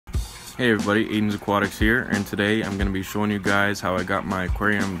Hey everybody, Aiden's Aquatics here, and today I'm going to be showing you guys how I got my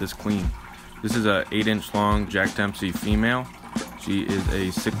aquarium this clean. This is a 8-inch long Jack Dempsey female. She is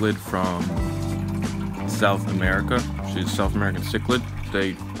a cichlid from South America. She's a South American cichlid.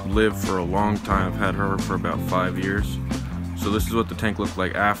 They live for a long time. I've had her for about 5 years. So this is what the tank looked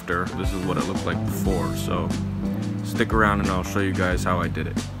like after. This is what it looked like before. So stick around and I'll show you guys how I did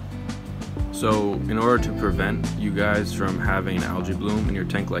it. So in order to prevent you guys from having an algae bloom in your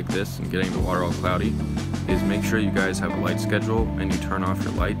tank like this and getting the water all cloudy, is make sure you guys have a light schedule and you turn off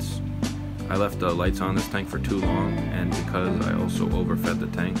your lights. I left the lights on this tank for too long, and because I also overfed the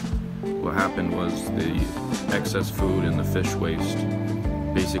tank, what happened was the excess food and the fish waste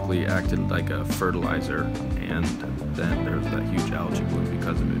basically acted like a fertilizer, and then there's that huge algae bloom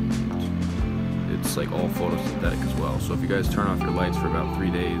because of it. It's like all photosynthetic as well. So if you guys turn off your lights for about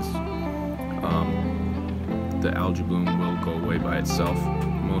 3 days, the algae bloom will go away by itself,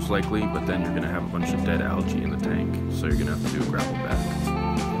 most likely, but then you're going to have a bunch of dead algae in the tank, so you're going to have to do a gravel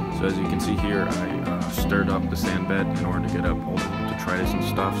bath. So as you can see here, I stirred up the sand bed in order to get up all the detritus and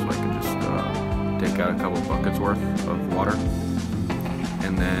stuff, so I can just take out a couple buckets worth of water.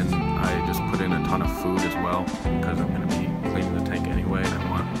 And then I just put in a ton of food as well, because I'm going to be cleaning the tank anyway, and I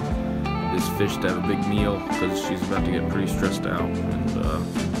want this fish to have a big meal, because she's about to get pretty stressed out, and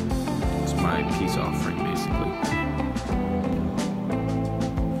my peace offering basically.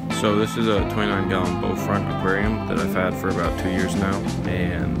 So this is a 29-gallon bow front aquarium that I've had for about 2 years now,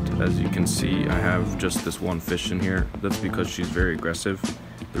 and as you can see I have just this one fish in here. That's because she's very aggressive.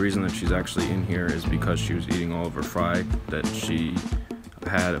 The reason that she's actually in here is because she was eating all of her fry that she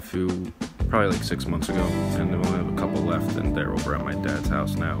had a few, probably like 6 months ago, and I only have a couple left, and they're over at my dad's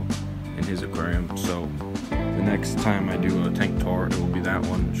house now in his aquarium. So the next time I do a tank tour, it will be that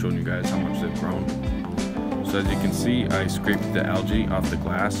one, showing you guys how much they've grown. So as you can see, I scraped the algae off the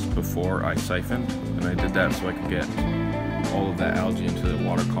glass before I siphoned, and I did that so I could get all of that algae into the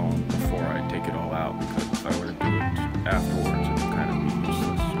water column before I take it all out, because if I were to do it afterwards, it would kind of be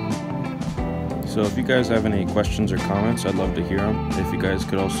useless. So if you guys have any questions or comments, I'd love to hear them. If you guys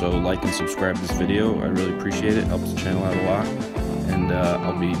could also like and subscribe to this video, I really appreciate it. It helps the channel out a lot. And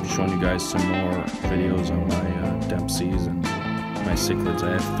I'll be showing you guys some more videos on my Dempseys and my cichlids.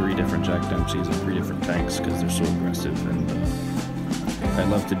 I have 3 different Jack Dempseys and 3 different tanks because they're so aggressive, and I'd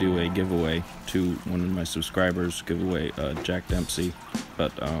love to do a giveaway to one of my subscribers, give away a Jack Dempsey,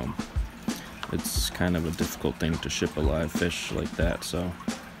 but it's kind of a difficult thing to ship a live fish like that, so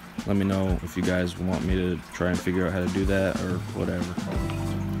let me know if you guys want me to try and figure out how to do that or whatever.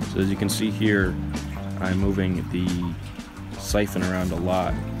 So as you can see here, I'm moving the siphon around a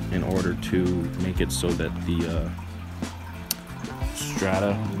lot in order to make it so that the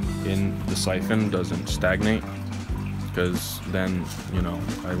strata in the siphon doesn't stagnate, because then, you know,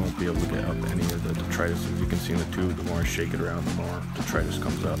 I won't be able to get up any of the detritus. As you can see in the tube, the more I shake it around, the more detritus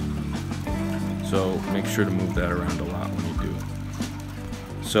comes up. So make sure to move that around a lot when you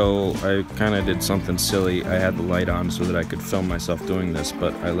do. So I kind of did something silly. I had the light on so that I could film myself doing this,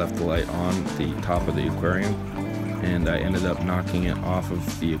 but I left the light on the top of the aquarium, and I ended up knocking it off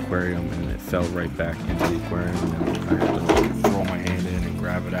of the aquarium, and it fell right back into the aquarium, and I had to throw my hand in and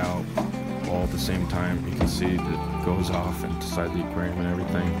grab it out all at the same time. You can see that it goes off inside the aquarium and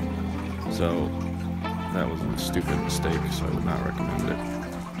everything. So that was a stupid mistake, so I would not recommend it.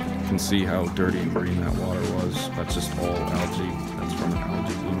 You can see how dirty and green that water was. That's just all algae. That's from an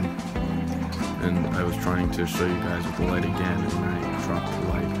algae bloom. And I was trying to show you guys with the light again, and I dropped the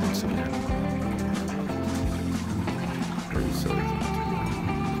light once again. Pretty silly thing to do.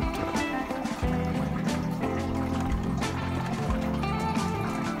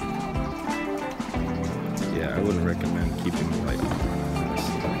 Yeah, I wouldn't recommend keeping the light on.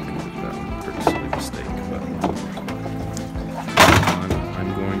 That was a pretty silly mistake, but I'm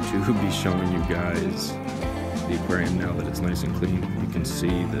going to be showing you guys the aquarium now that it's nice and clean. You can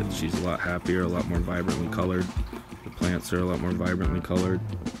see that she's a lot happier, a lot more vibrantly colored. The plants are a lot more vibrantly colored.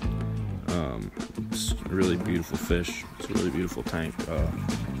 It's a really beautiful fish. It's a really beautiful tank. I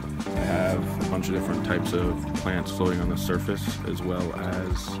have a bunch of different types of plants floating on the surface, as well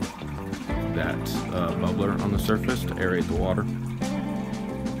as that bubbler on the surface to aerate the water.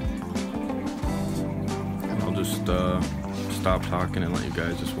 And I'll just stop talking and let you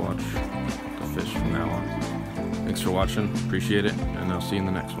guys just watch the fish from now on. Thanks for watching, appreciate it, and I'll see you in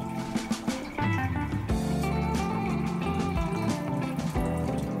the next one.